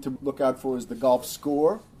the thing to look out for is the golf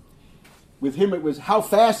score. With him, it was how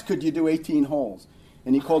fast could you do 18 holes?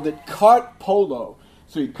 And he called it cart polo.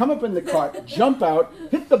 So he'd come up in the cart, jump out,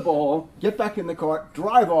 hit the ball, get back in the cart,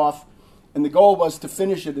 drive off, and the goal was to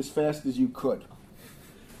finish it as fast as you could.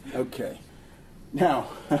 Okay. Now,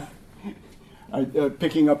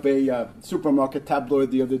 picking up a supermarket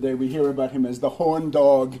tabloid the other day, we hear about him as the horn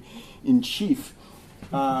dog in chief.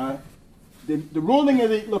 The ruling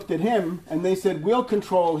elite looked at him and they said, we'll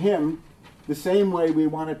control him the same way we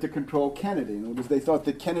wanted to control Kennedy. In other words, they thought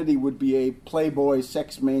that Kennedy would be a playboy,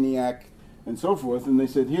 sex maniac, and so forth. And they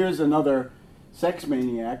said, here's another sex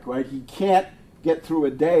maniac, right? He can't get through a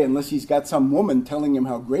day unless he's got some woman telling him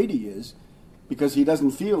how great he is, because he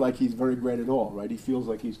doesn't feel like he's very great at all, right? He feels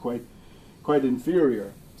like he's quite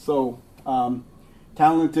inferior. So,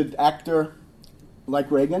 talented actor like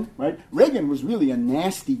Reagan, right? Reagan was really a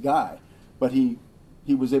nasty guy, but he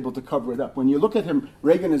was able to cover it up. When you look at him,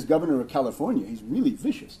 Reagan as governor of California, he's really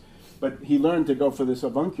vicious. But he learned to go for this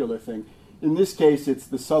avuncular thing. In this case, it's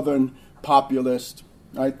the Southern populist,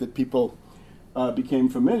 right, that people became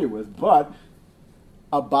familiar with, but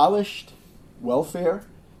abolished welfare.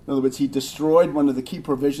 In other words, he destroyed one of the key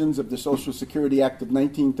provisions of the Social Security Act of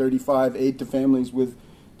 1935, aid to families with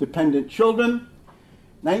dependent children.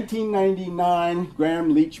 1999,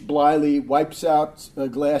 Graham Leach Bliley wipes out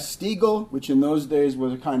Glass-Steagall, which in those days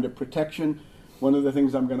was a kind of protection. One of the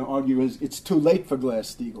things I'm going to argue is it's too late for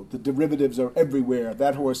Glass-Steagall. The derivatives are everywhere.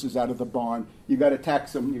 That horse is out of the barn. You got to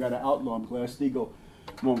tax them. You got to outlaw them. Glass-Steagall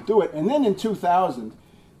won't do it. And then in 2000,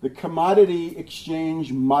 the Commodity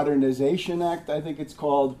Exchange Modernization Act, I think it's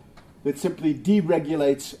called, that simply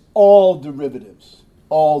deregulates all derivatives.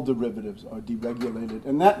 All derivatives are deregulated.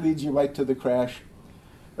 And that leads you right to the crash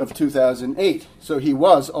of 2008. So he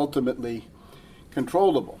was ultimately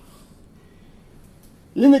controllable.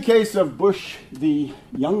 In the case of Bush the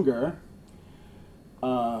Younger,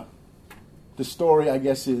 the story, I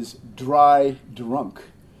guess, is dry drunk.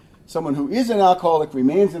 Someone who is an alcoholic,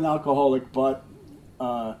 remains an alcoholic, but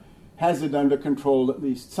has it under control at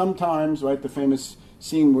least sometimes, right? The famous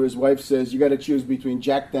scene where his wife says, you got to choose between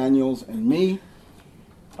Jack Daniels and me.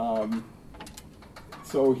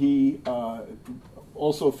 So he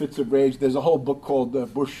also fits of rage. There's a whole book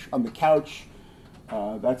called Bush on the Couch.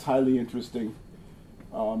 That's highly interesting.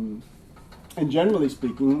 And generally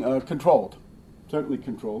speaking, controlled. Certainly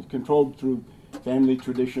controlled. Controlled through family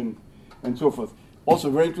tradition and so forth. Also,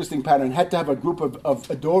 a very interesting pattern. Had to have a group of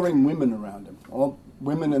adoring women around him. All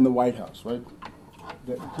women in the White House, right?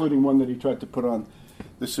 including one that he tried to put on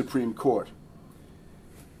the Supreme Court.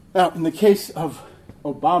 Now, in the case of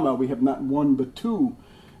Obama, we have not one but two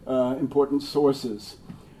important sources.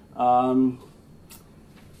 With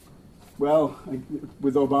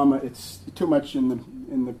Obama, it's too much in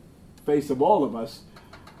the face of all of us.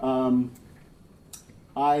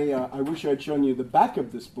 I wish I'd shown you the back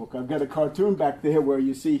of this book. I've got a cartoon back there where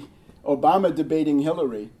you see Obama debating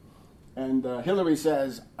Hillary. And Hillary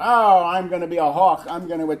says, "Oh, I'm going to be a hawk. I'm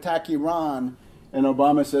going to attack Iran." And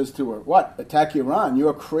Obama says to her, "What? Attack Iran?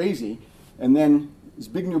 You're crazy." And then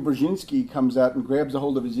Zbigniew Brzezinski comes out and grabs a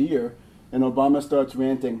hold of his ear, and Obama starts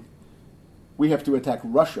ranting, "We have to attack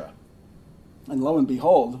Russia." And lo and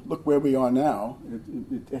behold, look where we are now.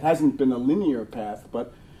 It hasn't been a linear path,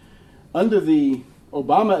 but under the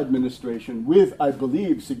Obama administration, with, I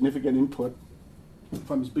believe, significant input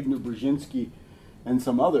from Zbigniew Brzezinski and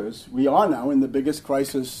some others, we are now in the biggest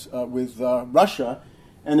crisis with Russia,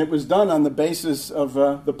 and it was done on the basis of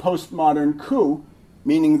the postmodern coup,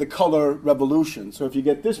 meaning the color revolution. So if you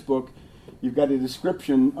get this book, you've got a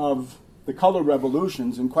description of the color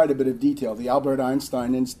revolutions in quite a bit of detail. The Albert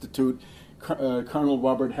Einstein Institute, Colonel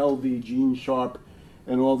Robert Helvey, Gene Sharp,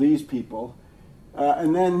 and all these people.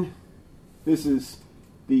 And then this is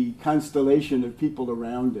the constellation of people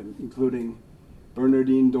around him, including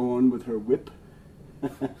Bernardine Dawn with her whip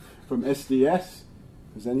from SDS.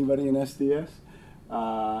 Is anybody in SDS?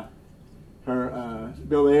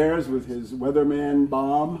 Bill Ayers with his weatherman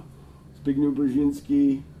bomb, Zbigniew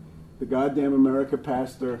Brzezinski, the goddamn America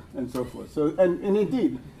pastor, and so forth. So, and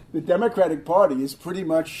indeed, the Democratic Party is pretty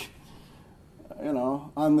much,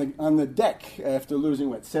 on the deck after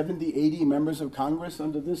losing, 70, 80 members of Congress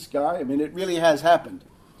under this guy? I mean, it really has happened.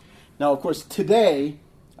 Now, of course, today,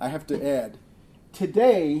 I have to add,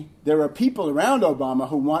 today, there are people around Obama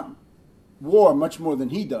who want war much more than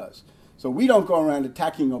he does. So we don't go around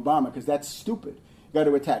attacking Obama because that's stupid. You got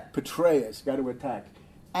to attack Petraeus, got to attack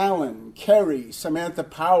Allen, Kerry, Samantha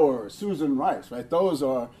Power, Susan Rice, right? Those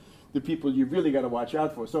are the people you really got to watch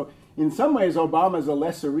out for. So in some ways, Obama's a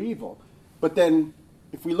lesser evil. But then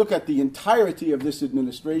if we look at the entirety of this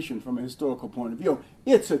administration from a historical point of view,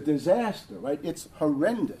 it's a disaster, right? It's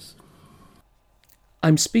horrendous.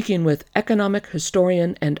 I'm speaking with economic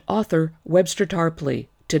historian and author Webster Tarpley.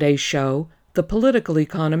 Today's show, The Political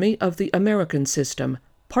Economy of the American System,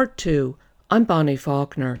 Part 2. I'm Bonnie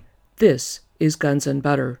Faulkner. This is Guns and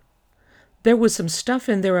Butter. There was some stuff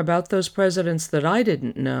in there about those presidents that I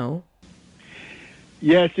didn't know.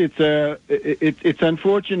 Yes, it's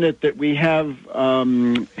unfortunate that we have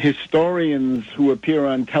historians who appear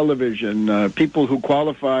on television, people who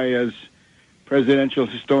qualify as presidential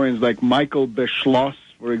historians like Michael Beschloss,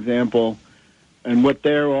 for example, and what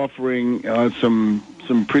they're offering some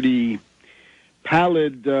pretty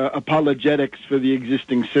pallid apologetics for the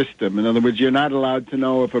existing system. In other words, you're not allowed to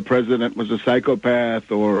know if a president was a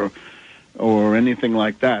psychopath or anything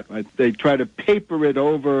like that. Right? They try to paper it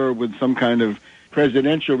over with some kind of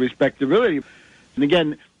presidential respectability. And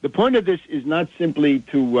again, the point of this is not simply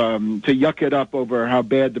to yuck it up over how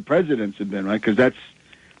bad the presidents have been, right? Because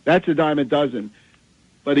that's a dime a dozen.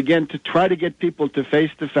 But again, to try to get people to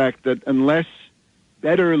face the fact that unless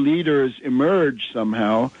better leaders emerge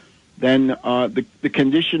somehow, then the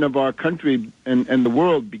condition of our country and the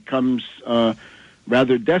world becomes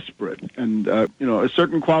rather desperate. And a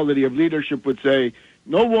certain quality of leadership would say,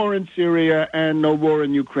 no war in Syria and no war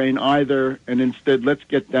in Ukraine either, and instead let's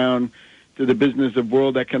get down to the business of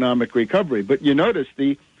world economic recovery. But you notice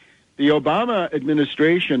the Obama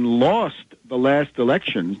administration lost the last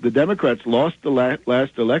elections. The Democrats lost the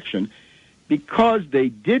last election because they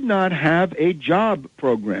did not have a job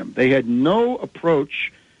program. They had no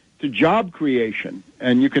approach to job creation.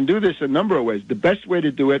 And you can do this a number of ways. The best way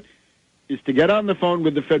to do it is to get on the phone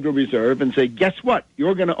with the Federal Reserve and say, guess what?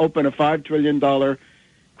 You're going to open a $5 trillion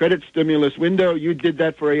credit stimulus window. You did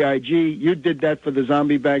that for AIG. You did that for the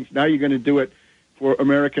zombie banks. Now you're going to do it for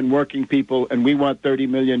American working people, and we want 30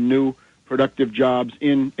 million new productive jobs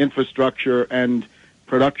in infrastructure and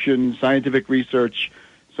production, scientific research,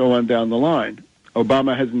 so on down the line.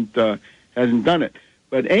 Obama hasn't done it.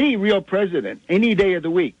 But any real president, any day of the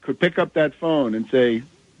week, could pick up that phone and say,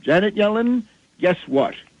 Janet Yellen, guess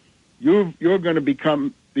what? You're going to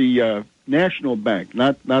become the national bank,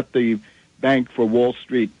 not the bank for Wall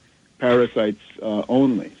Street parasites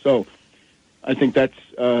only. So I think that's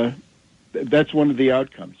one of the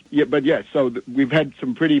outcomes. Yeah, but yes, so we've had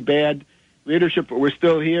some pretty bad leadership, but we're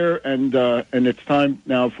still here, and it's time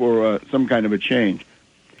now for some kind of a change.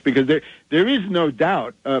 Because there is no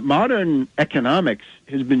doubt modern economics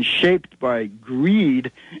has been shaped by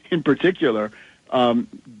greed in particular,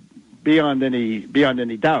 beyond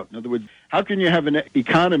any doubt. In other words, how can you have an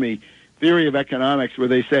economy theory of economics where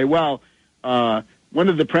they say, well, one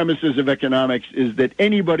of the premises of economics is that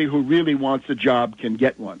anybody who really wants a job can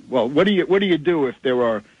get one. Well, what do you do if there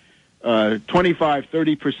are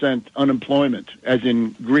 25-30% unemployment, as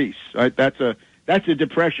in Greece? Right? That's a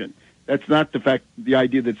depression. That's not the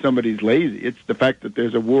idea that somebody's lazy. It's the fact that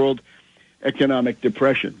there's a world economic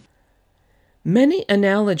depression. Many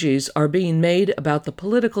analogies are being made about the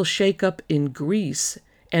political shakeup in Greece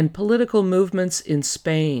and political movements in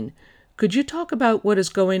Spain. Could you talk about what is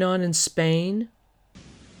going on in Spain?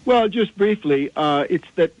 Well, just briefly, it's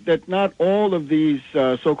that not all of these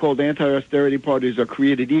so-called anti-austerity parties are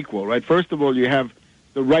created equal, right? First of all, you have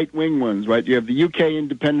the right-wing ones, right? You have the UK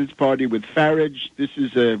Independence Party with Farage. This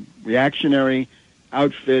is a reactionary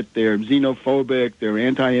outfit. They're xenophobic. They're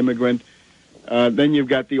anti-immigrant. Then you've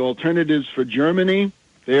got the Alternatives for Germany.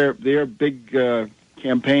 Their big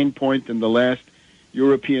campaign point in the last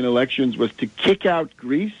European elections was to kick out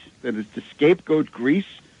Greece, that is to scapegoat Greece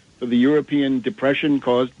for the European depression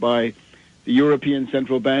caused by the European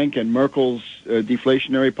Central Bank and Merkel's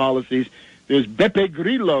deflationary policies. There's Beppe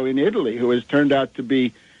Grillo in Italy, who has turned out to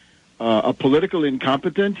be a political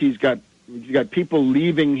incompetent. He's got people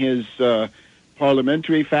leaving his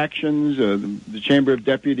parliamentary factions, the Chamber of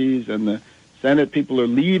Deputies and the Senate. People are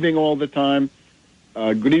leaving all the time.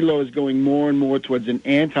 Grillo is going more and more towards an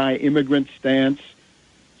anti-immigrant stance.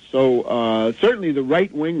 So certainly the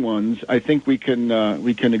right-wing ones, I think we can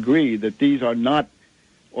agree that these are not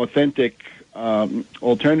authentic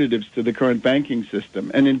alternatives to the current banking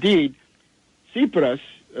system. And indeed, Tsipras,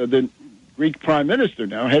 the Greek prime minister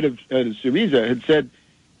now, head of Syriza, had said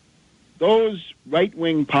those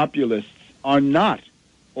right-wing populists are not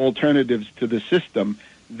alternatives to the system.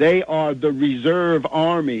 They are the reserve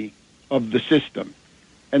army of the system.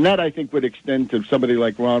 And that, I think, would extend to somebody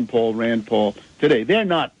like Ron Paul, Rand Paul today. They're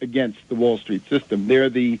not against the Wall Street system. They're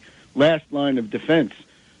the last line of defense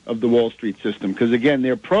of the Wall Street system because, again,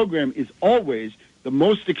 their program is always the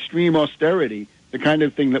most extreme austerity, the kind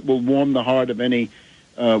of thing that will warm the heart of any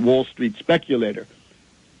Wall Street speculator.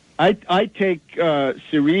 I take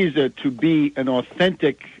Syriza to be an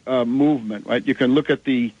authentic movement, right? You can look at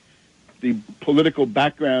the political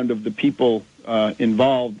background of the people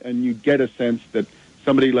involved, and you get a sense that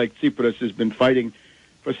somebody like Tsipras has been fighting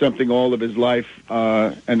for something all of his life,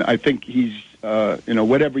 and I think he's,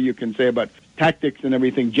 whatever you can say about tactics and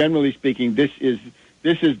everything, generally speaking, this is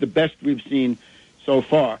the best we've seen so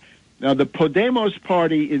far. Now, the Podemos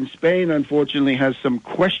party in Spain, unfortunately, has some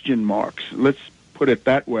question marks. Let's put it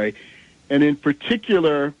that way. And in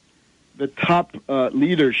particular, the top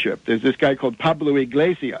leadership. There's this guy called Pablo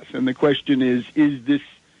Iglesias, and the question is this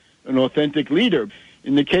an authentic leader?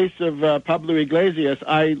 In the case of Pablo Iglesias,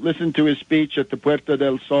 I listened to his speech at the Puerta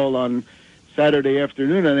del Sol on Saturday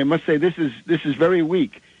afternoon, and I must say this is very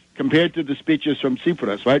weak compared to the speeches from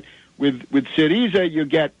Tsipras, right? With Syriza, you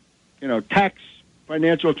get, tax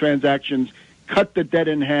financial transactions, cut the debt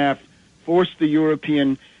in half, force the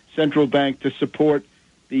European Central Bank to support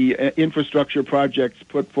the infrastructure projects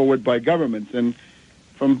put forward by governments. And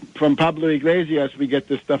from Pablo Iglesias, we get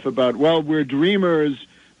this stuff about, well, we're dreamers,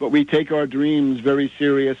 but we take our dreams very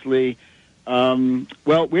seriously. Well,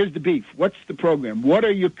 where's the beef? What's the program? What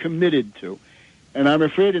are you committed to? And I'm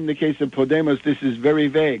afraid in the case of Podemos, this is very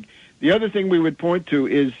vague. The other thing we would point to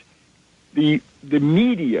is the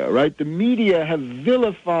media, right? The media have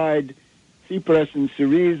vilified Tsipras and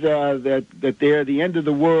Syriza, that they're the end of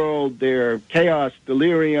the world, they're chaos,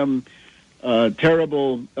 delirium,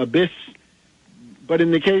 terrible abyss. But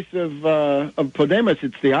in the case of Podemos,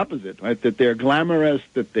 it's the opposite, right? That they're glamorous,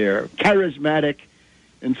 that they're charismatic,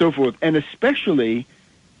 and so forth. And especially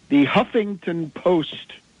the Huffington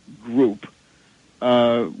Post group,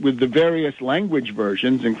 with the various language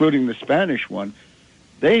versions, including the Spanish one,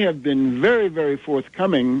 they have been very, very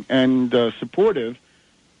forthcoming and supportive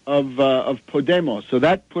of Podemos. So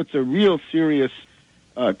that puts a real serious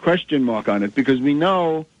question mark on it, because we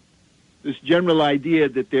know this general idea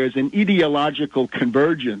that there's an ideological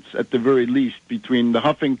convergence, at the very least, between the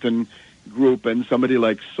Huffington group and somebody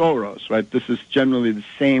like Soros, right? This is generally the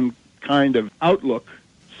same kind of outlook.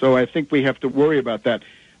 So I think we have to worry about that.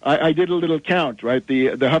 I did a little count, right? The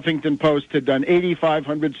Huffington Post had done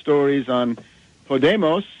 8,500 stories on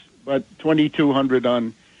Podemos, but 2,200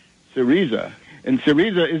 on Syriza. And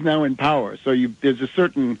Syriza is now in power, so there's a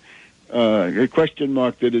certain question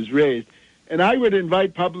mark that is raised. And I would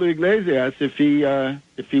invite Pablo Iglesias, if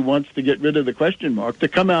he wants to get rid of the question mark, to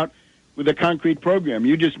come out with a concrete program.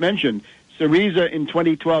 You just mentioned Syriza in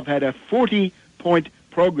 2012 had a 40-point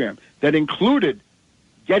program that included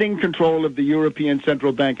getting control of the European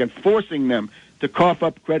Central Bank and forcing them to cough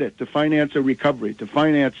up credit, to finance a recovery, to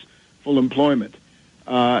finance full employment.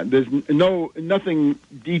 There's nothing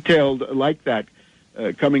detailed like that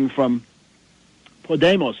coming from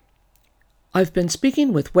Podemos. I've been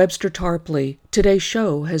speaking with Webster Tarpley. Today's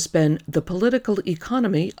show has been The Political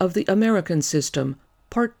Economy of the American System,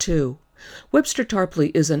 Part 2. Webster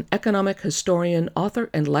Tarpley is an economic historian, author,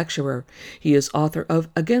 and lecturer. He is author of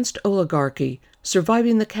Against Oligarchy,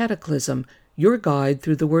 Surviving the Cataclysm, Your Guide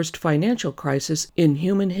Through the Worst Financial Crisis in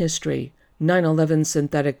Human History, 9/11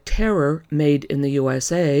 Synthetic Terror Made in the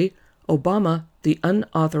USA, Obama, The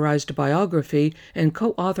Unauthorized Biography, and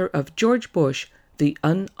co-author of George Bush, The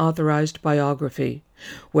Unauthorized Biography.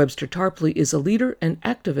 Webster Tarpley is a leader and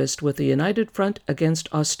activist with the United Front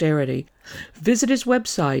Against Austerity. Visit his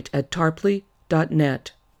website at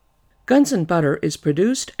tarpley.net. Guns and Butter is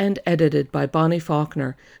produced and edited by Bonnie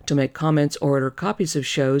Faulkner. To make comments or order copies of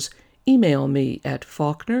shows, email me at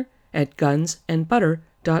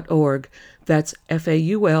faulkner@gunsandbutter.org. That's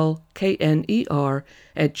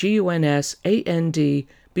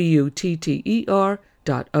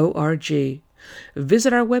FAULKNER@GUNSANDBUTTER.org.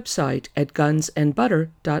 Visit our website at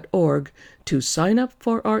gunsandbutter.org to sign up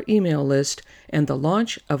for our email list and the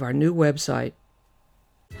launch of our new website.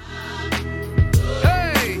 Hey!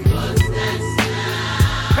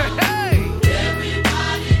 Hey!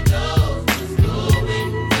 Everybody knows what's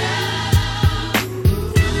going down.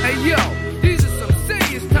 Hey, yo, these are some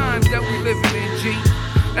serious times that we living in, G.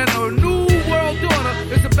 And a new world order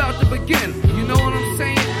is about to begin. You know what I'm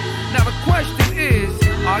saying? Now the question is,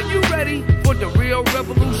 are you ready for the real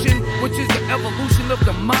revolution, which is the evolution of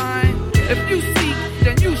the mind? If you seek,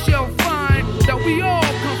 then you shall find that we all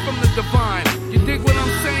come from the divine. You dig what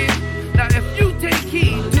I'm saying? Now if you take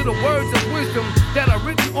heed to the words of wisdom that are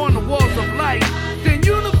written on the walls of life, then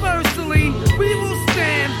universally we will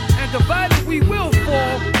stand, and divided we will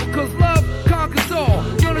fall, because love conquers all.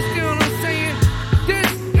 You understand what I'm saying? This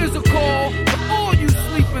is a call for all you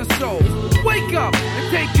sleeping souls. Wake up and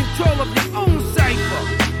take control of your own cipher,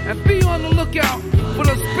 and be on the lookout for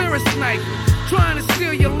the spirit snipers trying to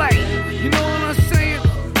steal your light. You know what I'm saying?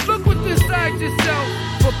 Look what's inside yourself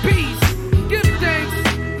for peace. Give thanks,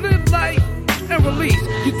 live life, and release.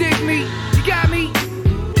 You dig me? You got